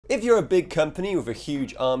If you're a big company with a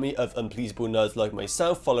huge army of unpleasable nerds like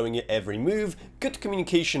myself following your every move, good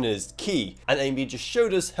communication is key, and AMD just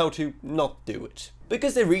showed us how to not do it.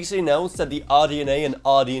 Because they recently announced that the RDNA and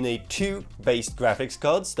RDNA 2 based graphics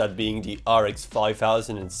cards, that being the RX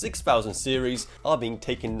 5000 and 6000 series, are being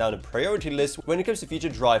taken down a priority list when it comes to future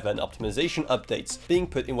driver and optimization updates, being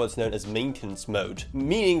put in what's known as maintenance mode,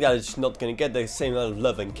 meaning that it's not going to get the same amount of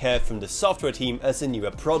love and care from the software team as the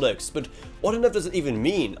newer products. But what on earth does it even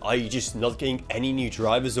mean? Are you just not getting any new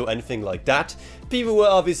drivers or anything like that? People were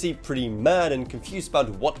obviously pretty mad and confused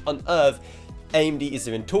about what on earth AMD is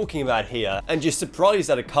even talking about here, and just surprised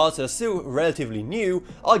that the cards that are still relatively new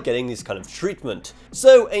are getting this kind of treatment.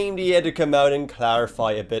 So AMD had to come out and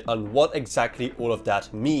clarify a bit on what exactly all of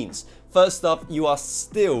that means. First off, you are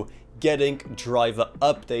still getting driver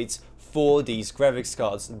updates for these graphics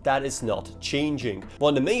cards. That is not changing.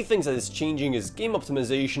 One of the main things that is changing is game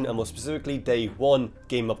optimization, and more specifically day one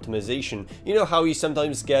game optimization. You know how you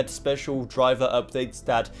sometimes get special driver updates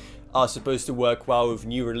that are supposed to work well with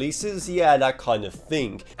new releases? Yeah, that kind of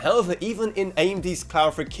thing. However, even in AMD's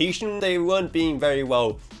clarification, they weren't being very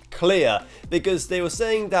well clear, because they were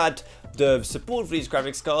saying that the support for these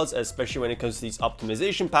graphics cards, especially when it comes to these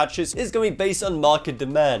optimization patches, is going to be based on market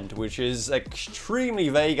demand, which is extremely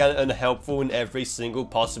vague and unhelpful in every single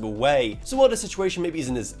possible way. So while the situation maybe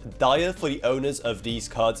isn't as dire for the owners of these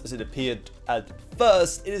cards as it appeared at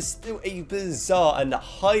first, it is still a bizarre and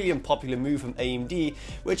highly unpopular move from AMD,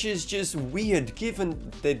 which is just weird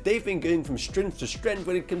given that they've been going from strength to strength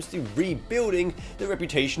when it comes to rebuilding their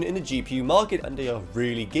reputation in the GPU market, and they are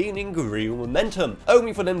really gaining real momentum,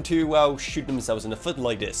 only for them to, well, shoot themselves in the foot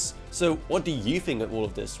like this. So what do you think of all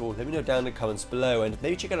of this? Well, let me know down in the comments below, and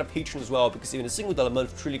maybe check out our Patreon as well, because even a single $1 a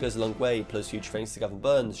month truly goes a long way. Plus huge thanks to Gavin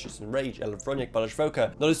Burns, Justin Rage, Ellen Froniak, Balash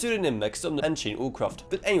Voka, Not a Pseudonym, Maxsum, and Shane Allcroft.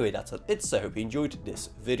 But anyway, that's it, so I hope you enjoyed this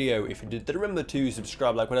video. If you did, then remember to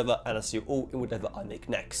subscribe, like, whatever, and I'll see you all in whatever I make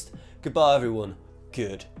next. Goodbye everyone,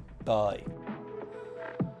 goodbye.